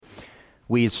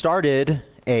we started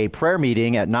a prayer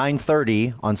meeting at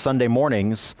 9:30 on Sunday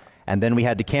mornings, and then we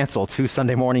had to cancel 2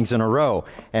 Sunday mornings in a row.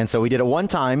 And so we did it one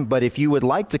time, but if you would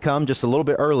like to come just a little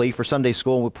bit early for Sunday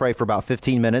school, we'll pray for about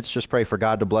 15 minutes. Just pray for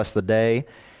God to bless the day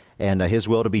and His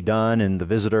will to be done and the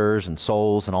visitors and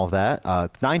souls and all of that.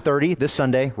 9:30 this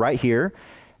Sunday right here.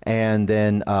 And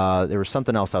then there was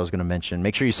something else I was going to mention.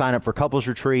 Make sure you sign up for couples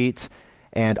retreat.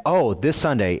 And this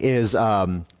Sunday is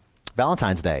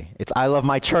Valentine's Day. It's I Love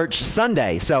My Church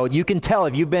Sunday. So you can tell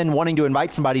if you've been wanting to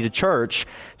invite somebody to church,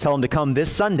 tell them to come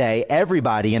this Sunday.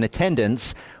 Everybody in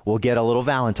attendance will get a little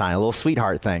Valentine, a little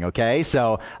sweetheart thing, okay?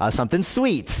 So something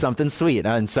sweet.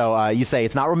 And so you say,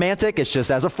 it's not romantic, it's just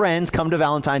as a friend, come to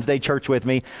Valentine's Day church with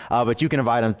me, but you can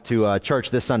invite them to church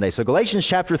this Sunday. So Galatians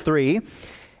chapter 3,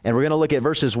 and we're going to look at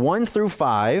verses 1 through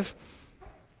 5.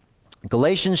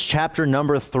 Galatians chapter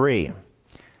number 3.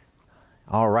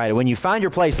 All right, when you find your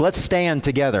place, let's stand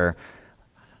together,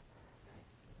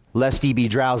 lest ye be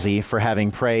drowsy for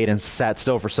having prayed and sat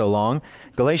still for so long.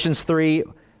 Galatians 3,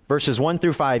 verses 1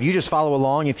 through 5. You just follow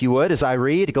along, if you would, as I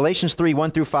read. Galatians 3,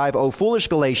 1 through 5. O foolish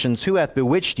Galatians, who hath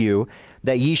bewitched you,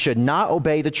 that ye should not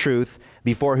obey the truth,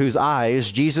 before whose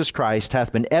eyes Jesus Christ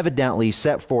hath been evidently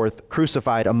set forth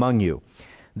crucified among you?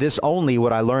 This only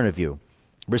would I learn of you.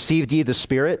 Received ye the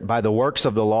Spirit by the works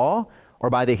of the law, or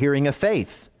by the hearing of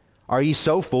faith? Are ye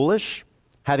so foolish?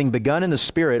 Having begun in the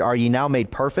Spirit, are ye now made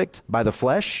perfect by the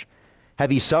flesh?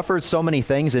 Have ye suffered so many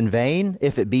things in vain,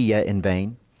 if it be yet in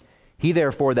vain? He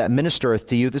therefore that ministereth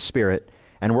to you the Spirit,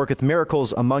 and worketh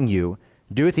miracles among you,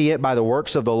 doeth he it by the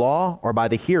works of the law, or by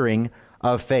the hearing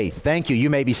of faith? Thank you. You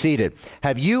may be seated.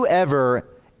 Have you ever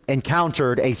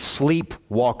encountered a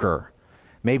sleepwalker?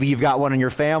 Maybe you've got one in your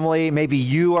family. Maybe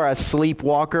you are a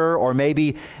sleepwalker, or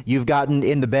maybe you've gotten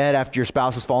in the bed after your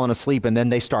spouse has fallen asleep and then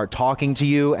they start talking to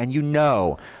you and you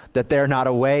know that they're not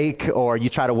awake, or you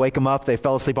try to wake them up, they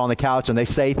fell asleep on the couch and they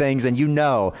say things and you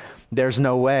know there's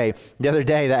no way. The other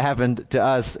day that happened to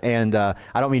us, and I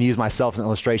don't mean to use myself as an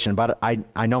illustration, but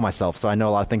I know myself, so I know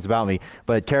a lot of things about me.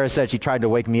 But Kara said she tried to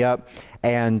wake me up,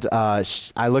 and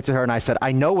I looked at her and I said,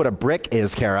 I know what a brick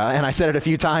is, Kara. And I said it a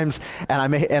few times,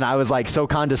 and I was like so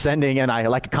condescending, and I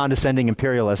like a condescending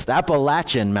imperialist.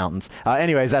 Appalachian Mountains.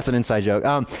 Anyways, that's an inside joke.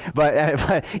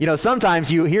 But you know,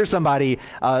 sometimes you hear somebody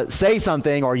say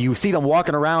something, or you see them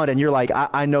walking around and you're like,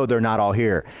 I know they're not all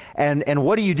here. And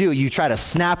what do? You try to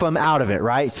snap them out of it,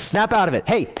 right? Snap out of it.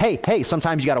 Hey.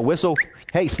 Sometimes you got to whistle.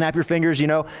 Hey, snap your fingers, you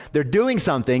know. They're doing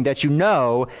something that you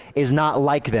know is not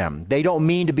like them. They don't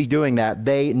mean to be doing that.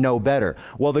 They know better.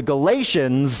 Well, the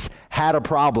Galatians had a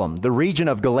problem, the region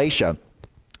of Galatia.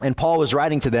 And Paul was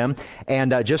writing to them.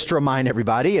 And just to remind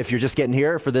everybody, if you're just getting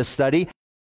here for this study,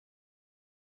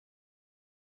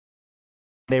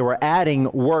 they were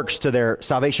adding works to their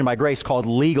salvation by grace called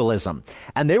legalism.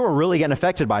 And they were really getting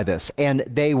affected by this. And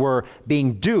they were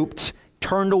being duped,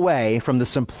 turned away from the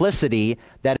simplicity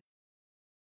that,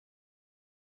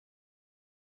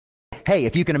 hey,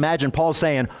 if you can imagine Paul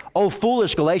saying, oh,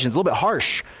 foolish Galatians, a little bit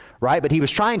harsh, right? But he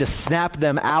was trying to snap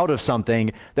them out of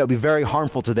something that would be very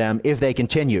harmful to them if they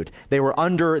continued. They were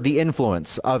under the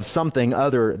influence of something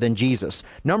other than Jesus.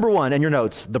 Number one, in your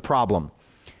notes, the problem.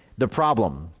 The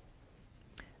problem.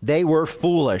 They were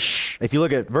foolish. If you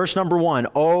look at verse number 1,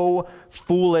 oh,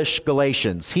 foolish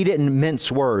Galatians. He didn't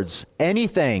mince words.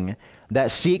 Anything that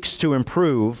seeks to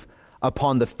improve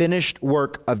upon the finished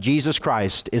work of Jesus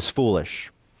Christ is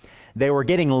foolish. They were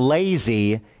getting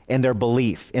lazy in their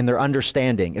belief, in their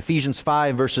understanding. Ephesians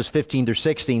 5, verses 15 through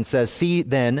 16 says, see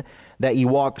then that ye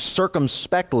walk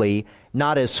circumspectly,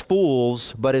 not as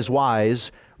fools, but as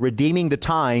wise, redeeming the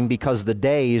time, because the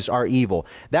days are evil.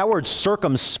 That word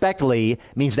circumspectly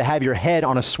means to have your head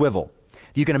on a swivel.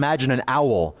 You can imagine an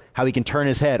owl, how he can turn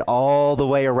his head all the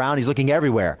way around. He's looking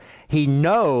everywhere. He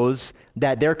knows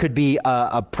that there could be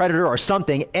a predator or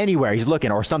something anywhere he's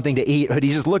looking, or something to eat, but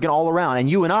he's just looking all around. And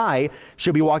you and I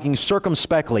should be walking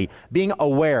circumspectly, being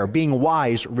aware, being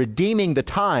wise, redeeming the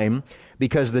time,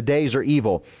 because the days are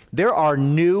evil. There are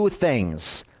new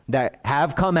things that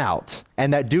have come out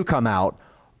and that do come out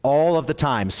all of the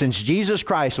time. Since Jesus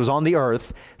Christ was on the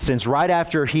earth, since right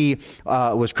after he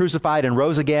was crucified and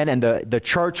rose again, and the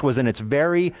church was in its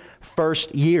very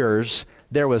first years,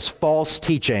 there was false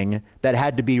teaching that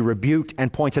had to be rebuked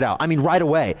and pointed out. I mean, right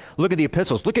away. Look at the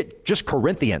epistles. Look at just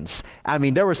Corinthians. I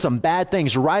mean, there were some bad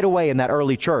things right away in that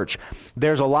early church.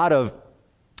 There's a lot of,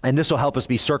 and this will help us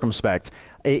be circumspect,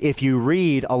 if you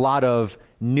read a lot of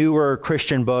newer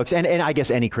Christian books, and I guess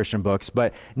any Christian books,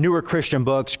 but newer Christian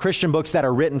books that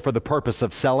are written for the purpose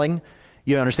of selling,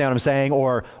 you understand what I'm saying?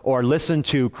 Or listen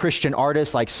to Christian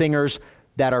artists like singers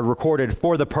that are recorded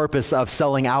for the purpose of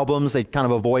selling albums. They kind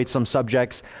of avoid some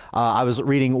subjects. I was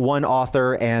reading one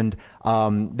author, and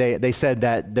they said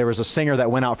that there was a singer that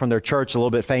went out from their church, a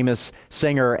little bit famous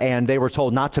singer, and they were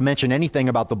told not to mention anything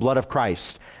about the blood of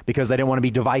Christ because they didn't want to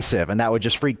be divisive, and that would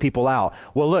just freak people out.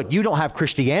 Well, look, you don't have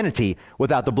Christianity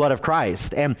without the blood of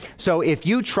Christ. And so if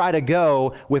you try to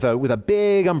go with a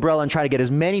big umbrella and try to get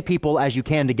as many people as you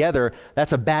can together,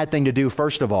 that's a bad thing to do,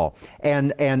 first of all.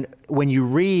 And when you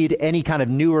read any kind of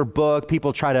newer book,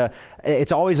 people try to,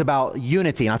 it's always about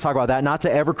unity. And I talk about that, not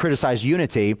to ever criticize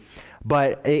unity,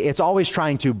 but it's always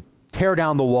trying to tear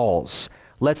down the walls.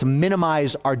 Let's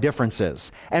minimize our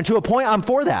differences. And to a point, I'm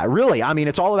for that, really. I mean,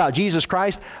 it's all about Jesus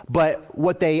Christ, but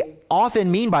what they often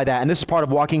mean by that, and this is part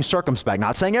of walking circumspect,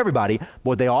 not saying everybody, but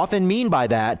what they often mean by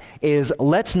that is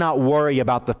let's not worry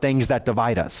about the things that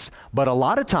divide us. But a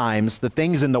lot of times, the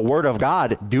things in the Word of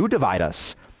God do divide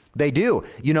us. They do.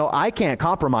 You know, I can't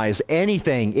compromise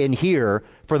anything in here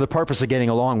for the purpose of getting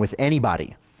along with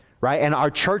anybody. Right? And our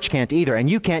church can't either, and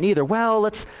you can't either. Well,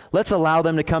 let's allow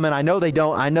them to come in. I know they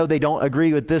don't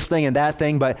agree with this thing and that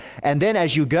thing, and then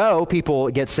as you go, people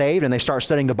get saved and they start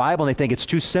studying the Bible and they think it's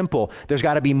too simple. There's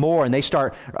got to be more, and they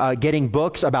start getting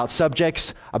books about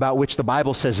subjects about which the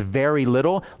Bible says very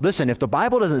little. Listen, if the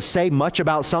Bible doesn't say much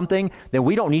about something, then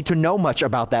we don't need to know much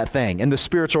about that thing in the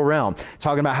spiritual realm.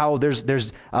 Talking about how there's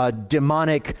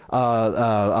demonic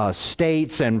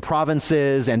states and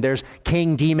provinces, and there's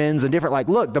king demons and different,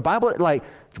 look, the Bible,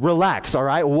 relax, all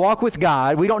right? Walk with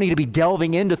God. We don't need to be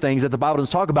delving into things that the Bible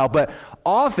doesn't talk about, but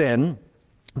often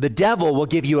the devil will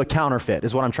give you a counterfeit,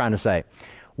 is what I'm trying to say.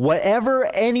 Whatever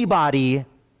anybody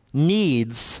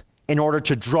needs in order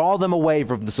to draw them away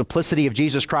from the simplicity of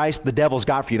Jesus Christ, the devil's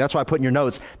got for you. That's why I put in your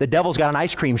notes, the devil's got an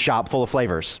ice cream shop full of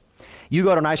flavors. You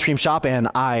go to an ice cream shop, and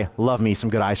I love me some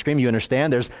good ice cream. You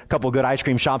understand? There's a couple good ice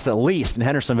cream shops at least in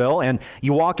Hendersonville, and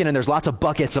you walk in and there's lots of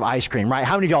buckets of ice cream, right?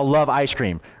 How many of y'all love ice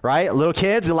cream, right? Little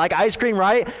kids that like ice cream,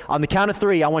 right? On the count of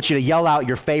 3, I want you to yell out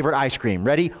your favorite ice cream.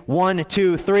 Ready? 1,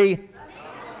 2, 3.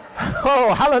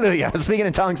 Oh, hallelujah. Speaking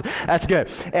in tongues, that's good.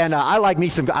 And I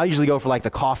usually go for the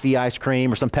coffee ice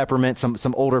cream or some peppermint,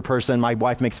 some older person. My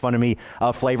wife makes fun of me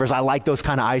flavors. I like those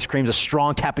kind of ice creams, a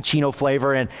strong cappuccino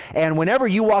flavor. And whenever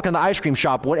you walk in the ice cream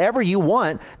shop, whatever you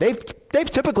want, they've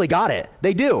typically got it.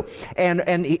 They do.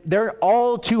 And they're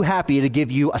all too happy to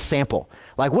give you a sample.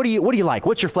 What do you like?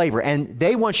 What's your flavor? And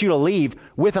they want you to leave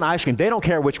with an ice cream. They don't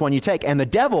care which one you take. And the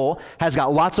devil has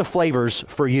got lots of flavors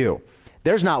for you.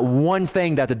 There's not one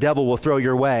thing that the devil will throw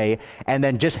your way and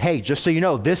then just so you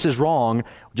know, this is wrong.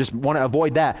 Just want to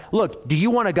avoid that. Look, do you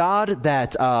want a God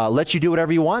that lets you do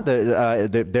whatever you want?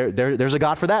 There's a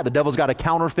God for that. The devil's got a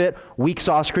counterfeit, weak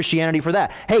sauce Christianity for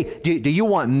that. Hey, do you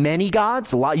want many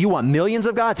gods? You want millions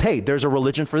of gods? Hey, there's a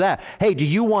religion for that. Hey, do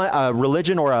you want a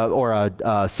religion or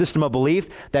a system of belief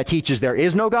that teaches there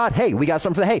is no God? Hey, we got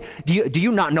something for that. Hey, do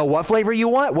you not know what flavor you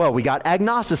want? Well, we got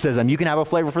agnosticism. You can have a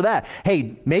flavor for that.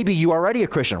 Hey, maybe you are already a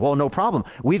Christian. Well, no problem.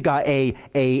 We've got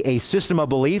a system of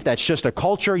belief that's just a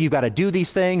culture. You've got to do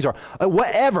these things or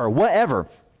whatever.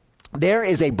 There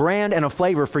is a brand and a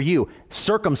flavor for you.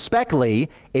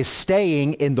 Circumspectly is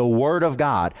staying in the Word of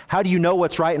God. How do you know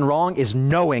what's right and wrong? Is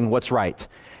knowing what's right.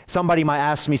 Somebody might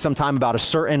ask me sometime about a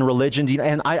certain religion,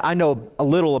 and I know a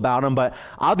little about them, but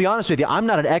I'll be honest with you, I'm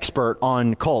not an expert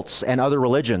on cults and other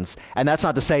religions, and that's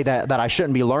not to say that I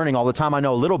shouldn't be learning all the time. I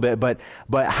know a little bit, but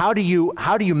how do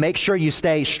you make sure you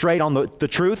stay straight on the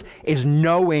truth? Is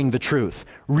knowing the truth,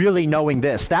 really knowing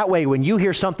this. That way, when you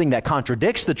hear something that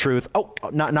contradicts the truth,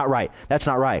 not right. That's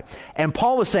not right. And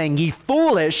Paul was saying, ye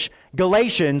foolish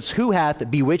Galatians, who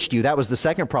hath bewitched you? That was the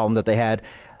second problem that they had.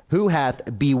 Who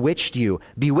hath bewitched you?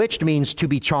 Bewitched means to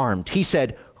be charmed. He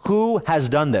said, who has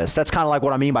done this? That's kind of like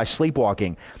what I mean by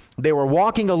sleepwalking. They were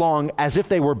walking along as if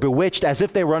they were bewitched, as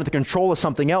if they were under the control of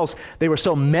something else. They were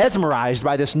so mesmerized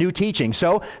by this new teaching.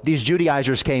 So these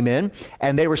Judaizers came in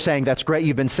and they were saying, that's great,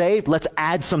 you've been saved. Let's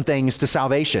add some things to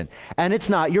salvation. And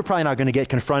you're probably not going to get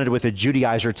confronted with a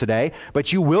Judaizer today,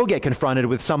 but you will get confronted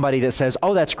with somebody that says,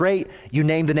 oh, that's great, you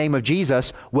named the name of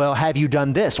Jesus. Well, have you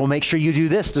done this? Well, make sure you do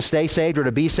this to stay saved or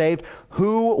to be saved.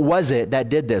 Who was it that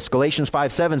did this? Galatians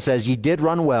 5:7 says, ye did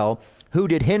run well. Who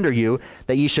did hinder you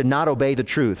that ye should not obey the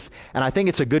truth? And I think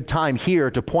it's a good time here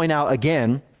to point out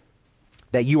again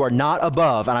that you are not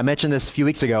above, and I mentioned this a few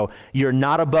weeks ago, you're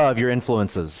not above your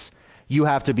influences. You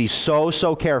have to be so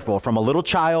careful, from a little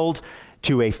child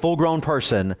to a full-grown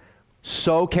person,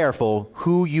 so careful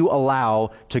who you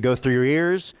allow to go through your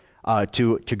ears,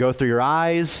 to go through your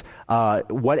eyes,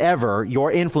 whatever,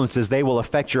 your influences, they will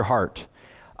affect your heart.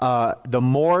 The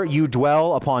more you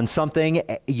dwell upon something,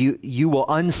 you will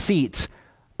unseat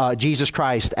Jesus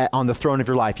Christ on the throne of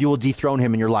your life. You will dethrone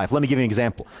him in your life. Let me give you an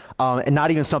example, and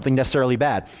not even something necessarily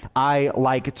bad. I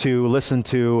like to listen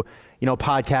to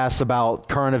podcasts about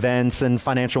current events and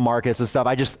financial markets and stuff.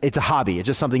 It's a hobby. It's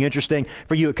just something interesting.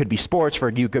 For you, it could be sports. For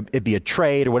you, it'd be a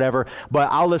trade or whatever. But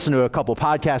I'll listen to a couple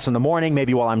podcasts in the morning,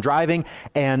 maybe while I'm driving,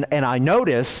 and I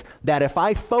notice that if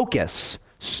I focus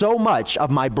so much of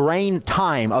my brain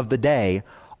time of the day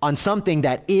on something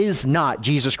that is not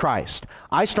Jesus Christ,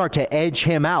 I start to edge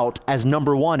him out as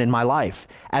number one in my life,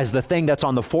 as the thing that's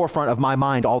on the forefront of my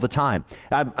mind all the time.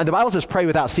 The Bible says pray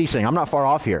without ceasing. I'm not far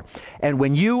off here. And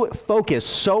when you focus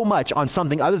so much on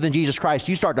something other than Jesus Christ,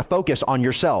 you start to focus on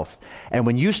yourself. And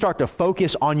when you start to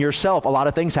focus on yourself, a lot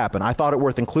of things happen. I thought it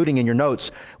worth including in your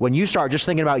notes. When you start just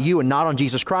thinking about you and not on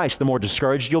Jesus Christ, the more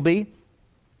discouraged you'll be,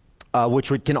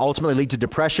 which can ultimately lead to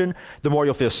depression. The more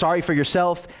you'll feel sorry for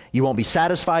yourself. You won't be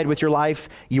satisfied with your life.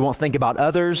 You won't think about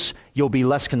others. You'll be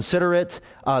less considerate.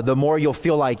 The more you'll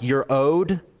feel like you're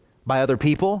owed by other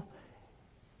people.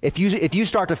 If you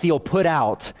start to feel put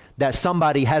out that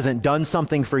somebody hasn't done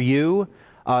something for you,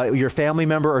 your family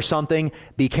member or something,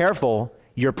 be careful.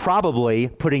 You're probably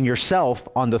putting yourself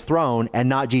on the throne and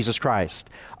not Jesus Christ.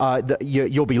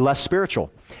 You'll be less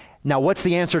spiritual. Now, what's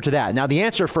the answer to that? Now, the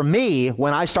answer for me,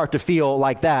 when I start to feel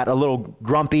like that, a little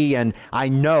grumpy and I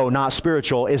know not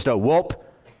spiritual, is to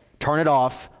turn it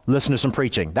off, listen to some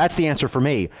preaching. That's the answer for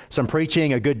me. Some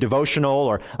preaching, a good devotional,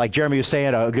 or like Jeremy was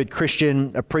saying, a good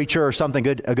Christian preacher or something,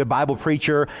 a good Bible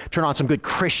preacher. Turn on some good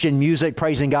Christian music,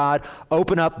 praising God.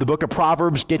 Open up the book of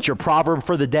Proverbs, get your proverb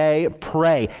for the day,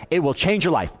 pray. It will change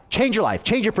your life. Change your life.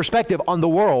 Change your perspective on the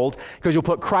world, because you'll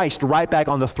put Christ right back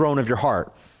on the throne of your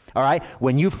heart. All right?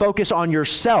 When you focus on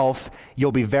yourself,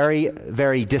 you'll be very,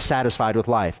 very dissatisfied with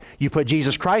life. You put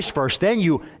Jesus Christ first, then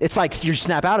it's like you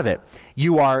snap out of it.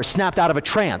 You are snapped out of a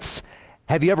trance.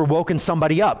 Have you ever woken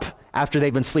somebody up after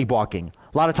they've been sleepwalking?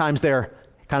 A lot of times they're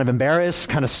kind of embarrassed,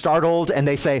 kind of startled, and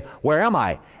they say, "Where am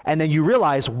I?" And then you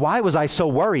realize, why was I so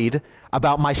worried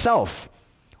about myself?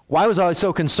 Why was I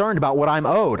so concerned about what I'm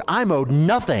owed? I'm owed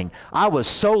nothing. I was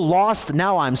so lost.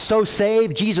 Now I'm so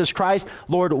saved. Jesus Christ,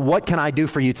 Lord, what can I do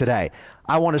for you today?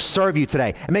 I want to serve you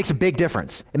today. It makes a big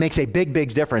difference. It makes a big,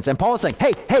 big difference. And Paul is saying,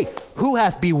 hey, who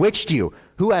hath bewitched you?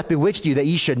 Who hath bewitched you that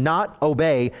ye should not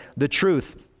obey the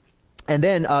truth? And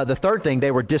then the third thing,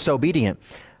 they were disobedient.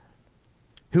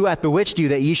 Who hath bewitched you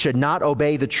that ye should not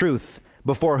obey the truth,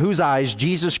 before whose eyes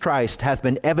Jesus Christ hath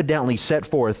been evidently set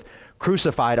forth,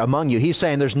 crucified among you? He's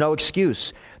saying there's no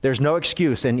excuse. There's no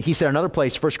excuse. And he said another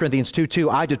place, 1 Corinthians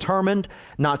 2:2, I determined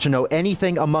not to know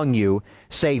anything among you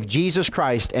save Jesus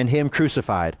Christ and him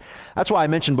crucified. That's why I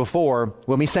mentioned before,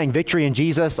 when we sang Victory in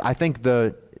Jesus, I think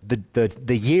the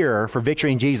year for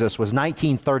Victory in Jesus was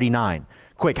 1939.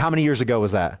 Quick, how many years ago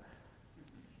was that?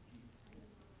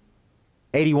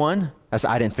 81?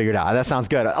 I didn't figure it out. That sounds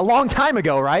good. A long time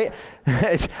ago, right?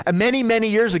 It's many, many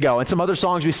years ago. And some other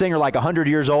songs we sing are like 100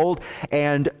 years old.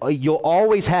 And you'll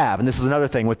always have, and this is another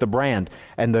thing with the brand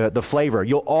and the flavor,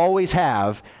 you'll always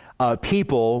have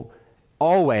people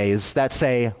always that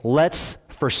say, let's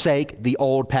forsake the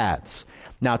old paths.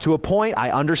 Now, to a point, I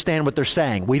understand what they're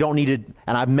saying. We don't need to,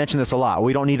 and I've mentioned this a lot,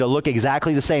 we don't need to look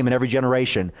exactly the same in every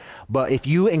generation. But if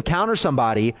you encounter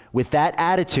somebody with that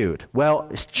attitude, well,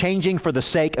 it's changing for the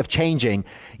sake of changing,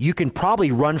 you can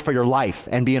probably run for your life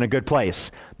and be in a good place.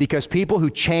 Because people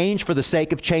who change for the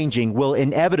sake of changing will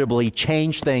inevitably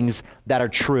change things that are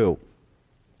true.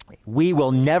 We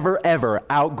will never, ever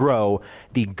outgrow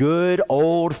the good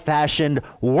old-fashioned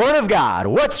Word of God.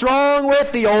 What's wrong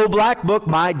with the old black book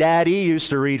my daddy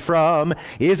used to read from?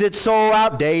 Is it so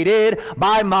outdated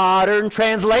by modern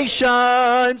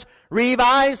translations?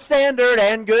 Revised Standard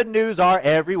and Good News are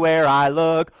everywhere I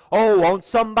look. Oh, won't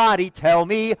somebody tell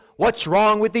me what's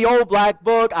wrong with the old black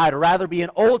book? I'd rather be an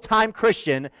old-time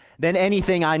Christian than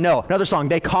anything I know. Another song,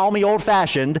 they call me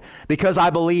old-fashioned because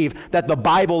I believe that the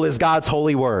Bible is God's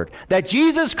holy word. That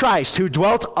Jesus Christ, who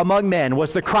dwelt among men,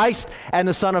 was the Christ and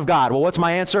the Son of God. Well, what's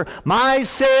my answer? My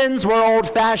sins were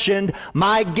old-fashioned.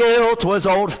 My guilt was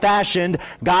old-fashioned.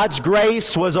 God's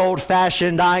grace was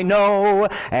old-fashioned, I know.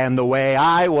 And the way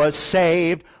I was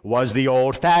saved was the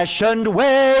old-fashioned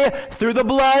way, through the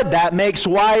blood that makes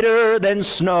whiter than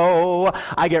snow.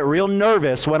 I get real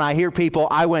nervous when I hear people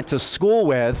I went to school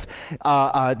with,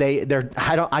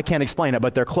 I can't explain it,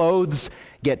 but their clothes,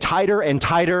 get tighter and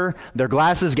tighter. Their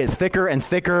glasses get thicker and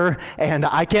thicker. And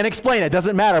I can't explain it. It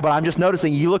doesn't matter, but I'm just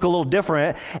noticing you look a little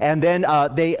different. And then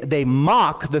they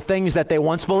mock the things that they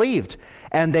once believed.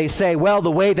 And they say, well, the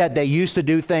way that they used to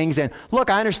do things, and look,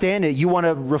 I understand that you want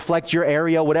to reflect your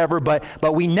area, whatever, but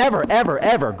we never, ever,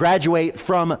 ever graduate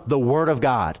from the Word of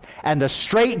God and the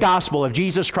straight gospel of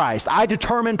Jesus Christ. I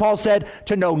determined, Paul said,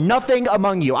 to know nothing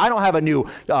among you. I don't have a new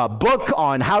book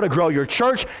on how to grow your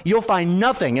church. You'll find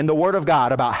nothing in the Word of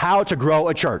God about how to grow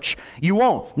a church. You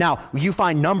won't. Now, you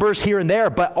find numbers here and there,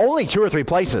 but only 2 or 3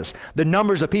 places. The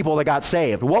numbers of people that got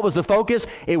saved. What was the focus?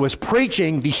 It was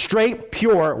preaching the straight,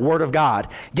 pure Word of God.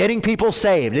 Getting people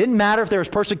saved. It didn't matter if there was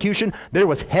persecution. There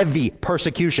was heavy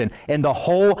persecution in the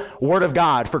whole Word of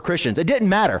God for Christians. It didn't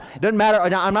matter. It doesn't matter.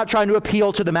 I'm not trying to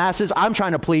appeal to the masses. I'm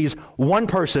trying to please one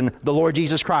person, the Lord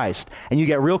Jesus Christ. And you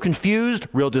get real confused,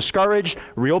 real discouraged,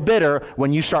 real bitter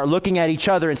when you start looking at each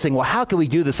other and saying, well, how can we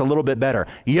do this a little bit better?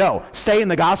 Stay in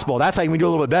the gospel. That's how you can do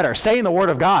a little bit better. Stay in the Word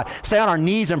of God. Stay on our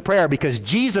knees in prayer because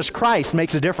Jesus Christ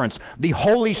makes a difference. The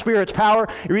Holy Spirit's power.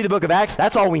 You read the book of Acts,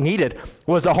 that's all we needed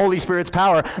was the Holy Spirit's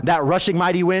power. That rushing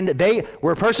mighty wind. They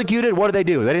were persecuted. What did they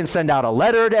do? They didn't send out a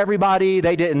letter to everybody.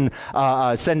 They didn't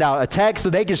send out a text. So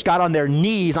they just got on their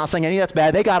knees. Not saying any of that's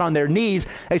bad. They got on their knees.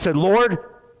 They said, Lord,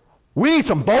 we need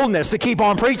some boldness to keep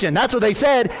on preaching. That's what they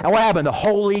said. And what happened? The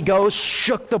Holy Ghost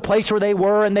shook the place where they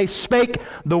were, and they spake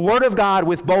the Word of God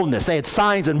with boldness. They had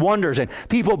signs and wonders, and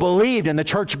people believed, and the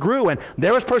church grew, and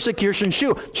there was persecution,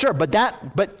 sure,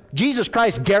 but Jesus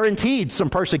Christ guaranteed some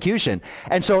persecution.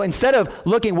 And so instead of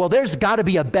looking, well, there's got to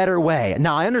be a better way.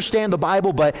 Now, I understand the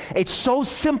Bible, but it's so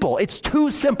simple. It's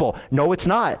too simple. No, it's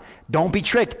not. Don't be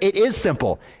tricked. It is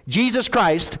simple. Jesus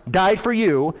Christ died for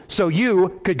you so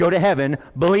you could go to heaven.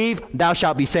 Believe, thou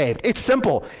shalt be saved. It's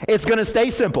simple. It's going to stay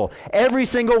simple. Every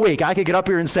single week, I could get up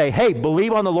here and say, hey,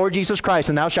 believe on the Lord Jesus Christ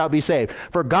and thou shalt be saved.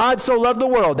 For God so loved the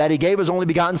world that he gave his only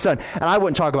begotten Son. And I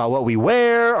wouldn't talk about what we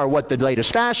wear or what the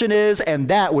latest fashion is, and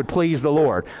that would please the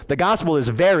Lord. The gospel is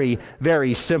very,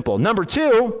 very simple. Number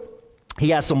 2, he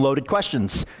has some loaded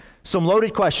questions.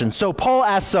 So Paul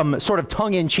asks some sort of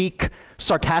tongue-in-cheek,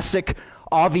 sarcastic,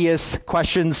 obvious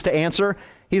questions to answer.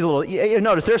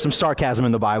 Notice there's some sarcasm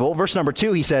in the Bible. Verse number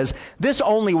 2, he says, this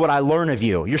only would I learn of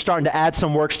you. You're starting to add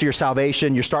some works to your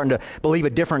salvation. You're starting to believe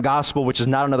a different gospel, which is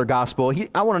not another gospel.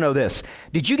 I want to know this.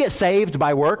 Did you get saved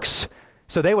by works?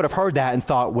 So they would have heard that and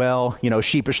thought, well,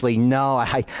 sheepishly, no,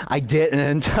 I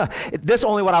didn't. This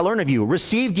only what I learn of you.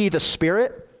 Received ye the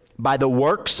Spirit by the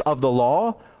works of the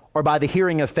law or by the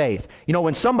hearing of faith?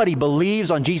 When somebody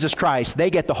believes on Jesus Christ, they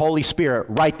get the Holy Spirit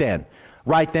right then.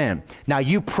 Now,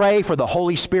 you pray for the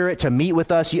Holy Spirit to meet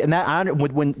with us, and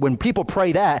when people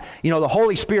pray that, the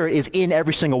Holy Spirit is in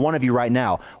every single one of you right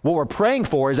now. What we're praying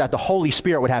for is that the Holy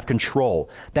Spirit would have control,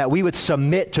 that we would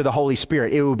submit to the Holy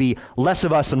Spirit. It would be less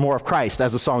of us and more of Christ,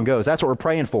 as the song goes. That's what we're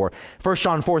praying for. 1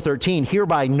 John 4:13,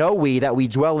 hereby know we that we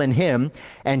dwell in him,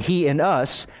 and he in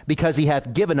us, because he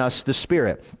hath given us the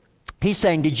Spirit. He's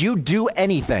saying, did you do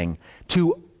anything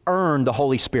to earn the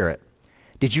Holy Spirit?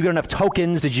 Did you get enough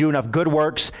tokens? Did you do enough good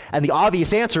works? And the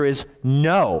obvious answer is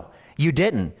no, you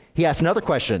didn't. He asks another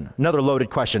question, another loaded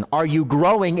question. Are you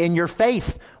growing in your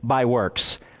faith by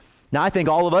works? Now, I think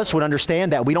all of us would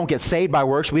understand that we don't get saved by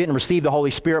works. We didn't receive the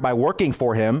Holy Spirit by working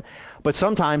for him. But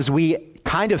sometimes we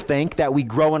kind of think that we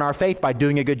grow in our faith by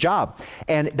doing a good job.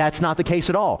 And that's not the case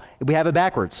at all. We have it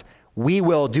backwards. We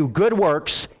will do good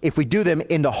works if we do them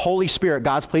in the Holy Spirit.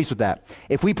 God's pleased with that.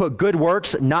 If we put good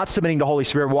works, not submitting to the Holy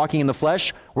Spirit, walking in the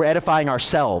flesh, we're edifying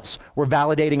ourselves. We're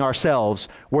validating ourselves.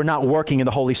 We're not working in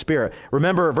the Holy Spirit.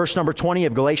 Remember verse number 20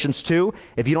 of Galatians 2?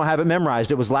 If you don't have it memorized,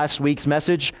 it was last week's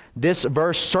message. This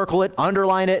verse, circle it,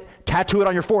 underline it, tattoo it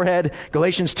on your forehead.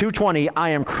 Galatians 2:20,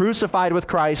 I am crucified with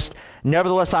Christ.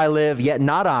 Nevertheless I live, yet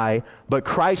not I, but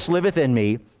Christ liveth in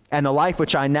me. And the life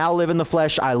which I now live in the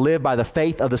flesh, I live by the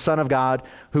faith of the Son of God,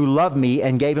 who loved me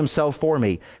and gave himself for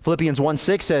me. Philippians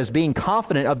 1:6 says, being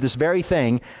confident of this very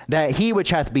thing, that he which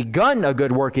hath begun a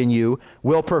good work in you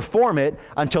will perform it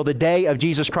until the day of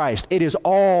Jesus Christ. It is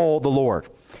all the Lord.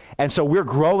 And so we're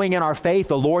growing in our faith.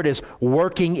 The Lord is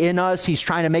working in us. He's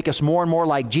trying to make us more and more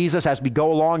like Jesus as we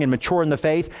go along and mature in the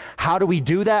faith. How do we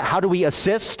do that? How do we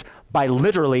assist? By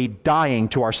literally dying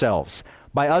to ourselves.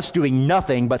 By us doing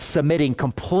nothing but submitting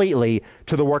completely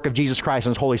to the work of Jesus Christ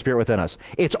and his Holy Spirit within us.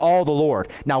 It's all the Lord.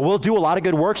 Now, we'll do a lot of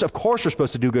good works. Of course, we're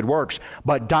supposed to do good works,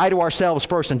 but die to ourselves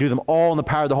first and do them all in the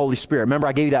power of the Holy Spirit. Remember,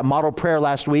 I gave you that model prayer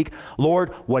last week. Lord,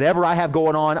 whatever I have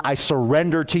going on, I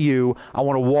surrender to you. I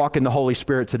want to walk in the Holy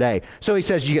Spirit today. So he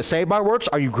says, you get saved by works?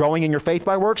 Are you growing in your faith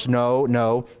by works?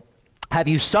 No. Have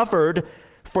you suffered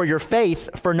for your faith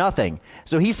for nothing.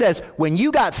 So he says, when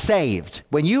you got saved,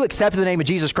 when you accepted the name of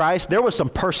Jesus Christ, there was some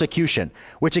persecution,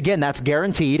 which again, that's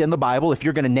guaranteed in the Bible. If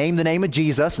you're going to name the name of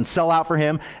Jesus and sell out for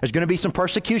him, there's going to be some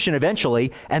persecution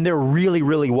eventually, and there really,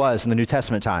 really was in the New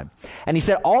Testament time. And he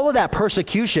said, all of that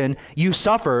persecution you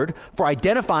suffered for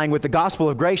identifying with the gospel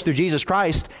of grace through Jesus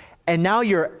Christ, and now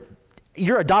you're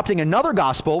adopting another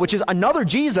gospel, which is another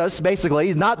Jesus,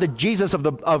 basically, not the Jesus of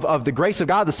the grace of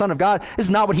God, the Son of God. This is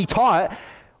not what he taught.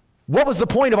 What was the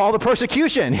point of all the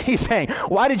persecution? He's saying,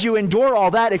 why did you endure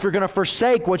all that if you're going to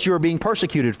forsake what you were being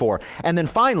persecuted for? And then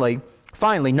finally,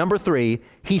 number 3,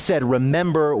 he said,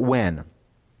 remember when.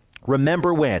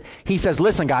 Remember when. He says,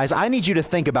 listen, guys, I need you to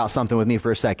think about something with me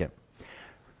for a second.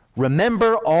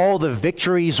 Remember all the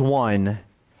victories won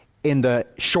in the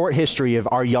short history of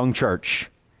our young church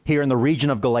here in the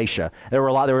region of Galatia. There were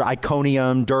a lot. There were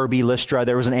Iconium, Derbe, Lystra.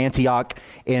 There was an Antioch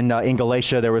in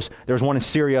Galatia. There was one in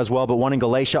Syria as well, but one in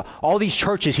Galatia. All these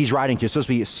churches he's writing to, supposed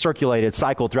to be circulated,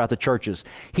 cycled throughout the churches.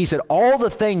 He said, all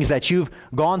the things that you've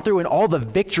gone through and all the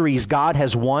victories God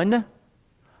has won,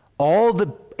 all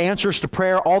the answers to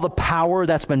prayer, all the power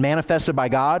that's been manifested by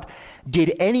God,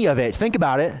 did any of it, think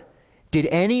about it, did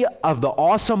any of the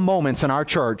awesome moments in our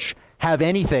church have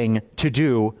anything to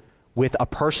do with a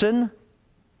person,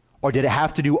 or did it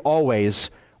have to do always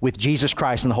with Jesus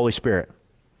Christ and the Holy Spirit?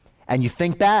 And you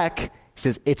think back, he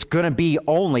says, it's going to be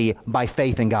only by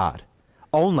faith in God.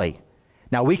 Only.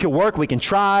 Now, we can work, we can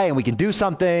try, and we can do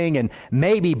something, and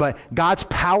maybe, but God's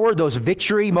power, those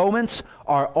victory moments,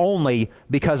 are only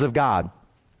because of God.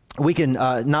 We can,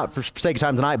 not for sake of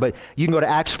time tonight, but you can go to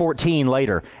Acts 14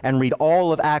 later and read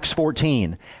all of Acts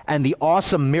 14 and the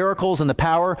awesome miracles and the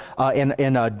power I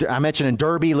mentioned in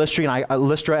Derbe,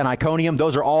 Lystra, and Iconium.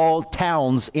 Those are all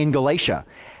towns in Galatia.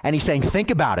 And he's saying,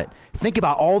 think about it. Think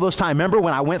about all those times. Remember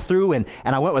when I went through and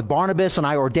I went with Barnabas and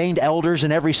I ordained elders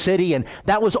in every city, and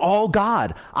that was all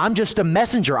God. I'm just a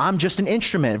messenger. I'm just an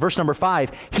instrument. Verse number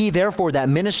 5, he therefore that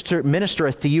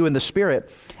ministereth to you in the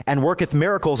Spirit and worketh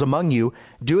miracles among you,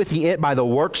 doeth he it by the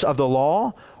works of the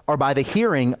law or by the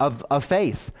hearing of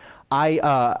faith?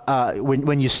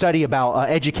 When you study about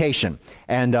education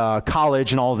and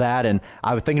college and all that, and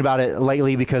I was thinking about it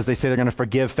lately because they say they're going to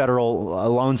forgive federal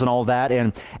loans and all that,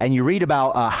 and you read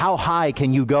about how high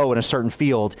can you go in a certain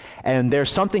field, and there's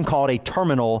something called a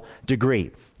terminal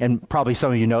degree. And probably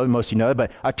some of you know, most of you know,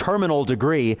 but a terminal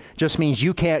degree just means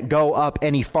you can't go up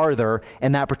any farther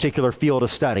in that particular field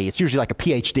of study. It's usually like a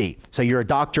PhD. So you're a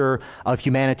doctor of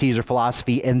humanities or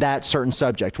philosophy in that certain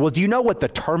subject. Well, do you know what the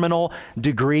terminal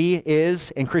degree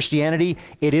is in Christianity?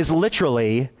 It is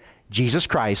literally Jesus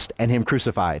Christ and him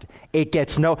crucified. It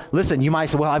gets listen, you might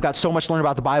say, well, I've got so much to learn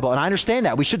about the Bible, and I understand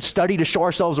that. We should study to show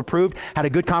ourselves approved. Had a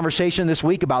good conversation this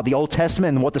week about the Old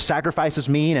Testament and what the sacrifices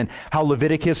mean and how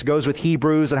Leviticus goes with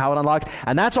Hebrews and how it unlocks,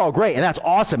 and that's all great, and that's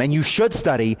awesome, and you should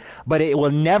study, but it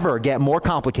will never get more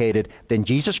complicated than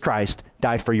Jesus Christ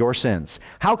died for your sins.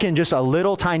 How can just a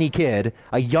little tiny kid,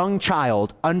 a young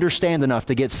child, understand enough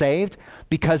to get saved?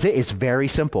 Because it is very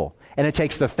simple, and it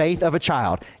takes the faith of a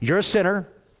child. You're a sinner.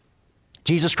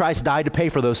 Jesus Christ died to pay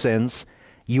for those sins.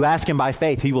 You ask him by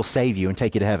faith, he will save you and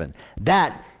take you to heaven.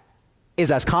 That is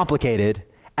as complicated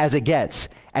as it gets.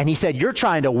 And he said, you're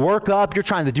trying to work up, you're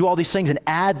trying to do all these things and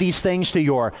add these things to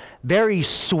your very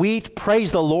sweet,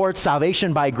 praise the Lord,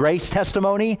 salvation by grace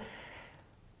testimony.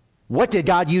 What did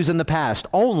God use in the past?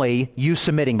 Only you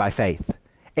submitting by faith.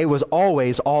 It was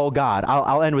always all God.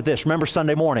 I'll end with this. Remember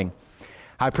Sunday morning,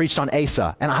 I preached on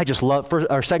Asa, and I just love 2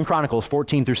 Chronicles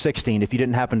 14 through 16, if you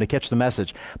didn't happen to catch the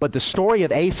message. But the story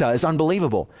of Asa is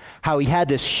unbelievable. How he had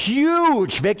this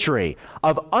huge victory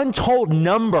of untold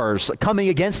numbers coming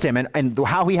against him, and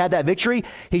how he had that victory,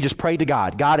 he just prayed to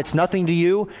God. God, it's nothing to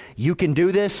you. You can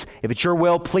do this. If it's your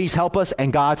will, please help us.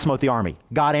 And God smote the army.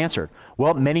 God answered.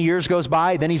 Well, many years goes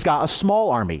by, then he's got a small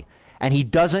army, and he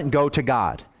doesn't go to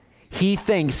God. He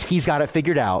thinks he's got it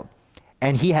figured out,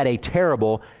 and he had a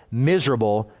terrible,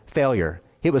 miserable failure.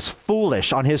 It was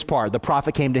foolish on his part. The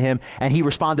prophet came to him and he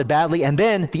responded badly. And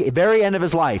then the very end of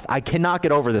his life, I cannot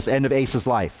get over this end of Asa's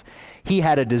life. He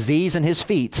had a disease in his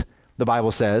feet, the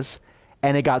Bible says,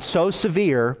 and it got so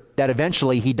severe that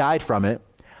eventually he died from it.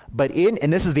 But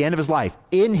and this is the end of his life,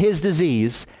 in his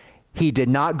disease, he did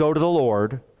not go to the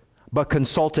Lord, but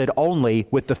consulted only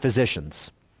with the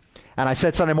physicians. And I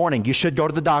said Sunday morning, you should go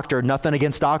to the doctor, nothing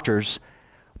against doctors,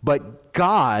 but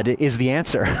God is the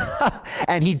answer.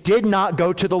 And he did not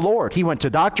go to the Lord. He went to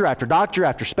doctor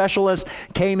after specialist,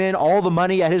 came in, all the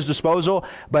money at his disposal,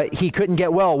 but he couldn't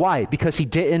get well. Why? Because he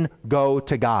didn't go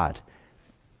to God.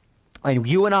 And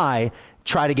you and I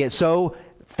try to get so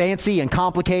fancy and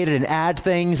complicated and add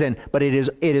things, but it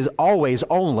is always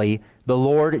only the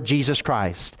Lord Jesus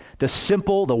Christ.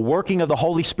 The working of the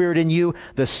Holy Spirit in you,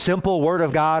 the simple Word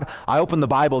of God. I opened the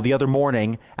Bible the other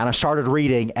morning and I started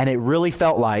reading, and it really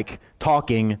felt like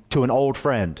talking to an old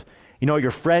friend. You know,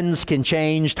 your friends can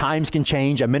change, times can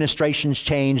change, administrations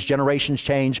change, generations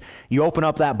change. You open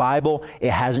up that Bible,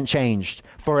 it hasn't changed.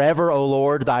 Forever, O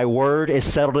Lord, thy word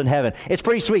is settled in heaven. It's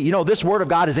pretty sweet. You know, this word of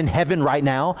God is in heaven right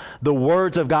now. The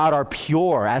words of God are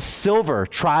pure as silver,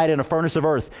 tried in a furnace of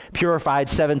earth, purified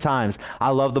 7 times. I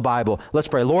love the Bible. Let's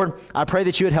pray. Lord, I pray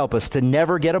that you would help us to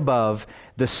never get above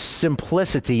the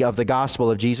simplicity of the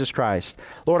gospel of Jesus Christ.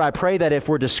 Lord, I pray that if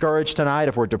we're discouraged tonight,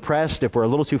 if we're depressed, if we're a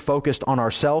little too focused on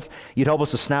ourselves, you'd help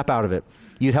us to snap out of it.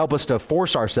 You'd help us to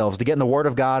force ourselves to get in the Word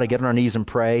of God and get on our knees and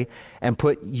pray and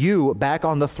put you back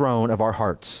on the throne of our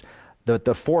hearts,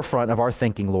 the forefront of our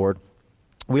thinking, Lord.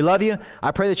 We love you.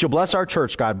 I pray that you'll bless our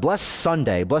church, God. Bless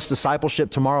Sunday. Bless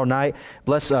discipleship tomorrow night.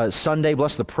 Bless Sunday.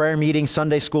 Bless the prayer meeting,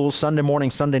 Sunday school, Sunday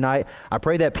morning, Sunday night. I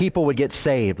pray that people would get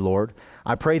saved, Lord.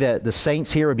 I pray that the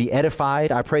saints here would be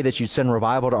edified. I pray that you'd send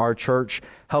revival to our church.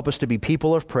 Help us to be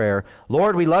people of prayer.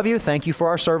 Lord, we love you. Thank you for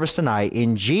our service tonight.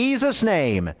 In Jesus'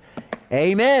 name,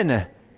 amen.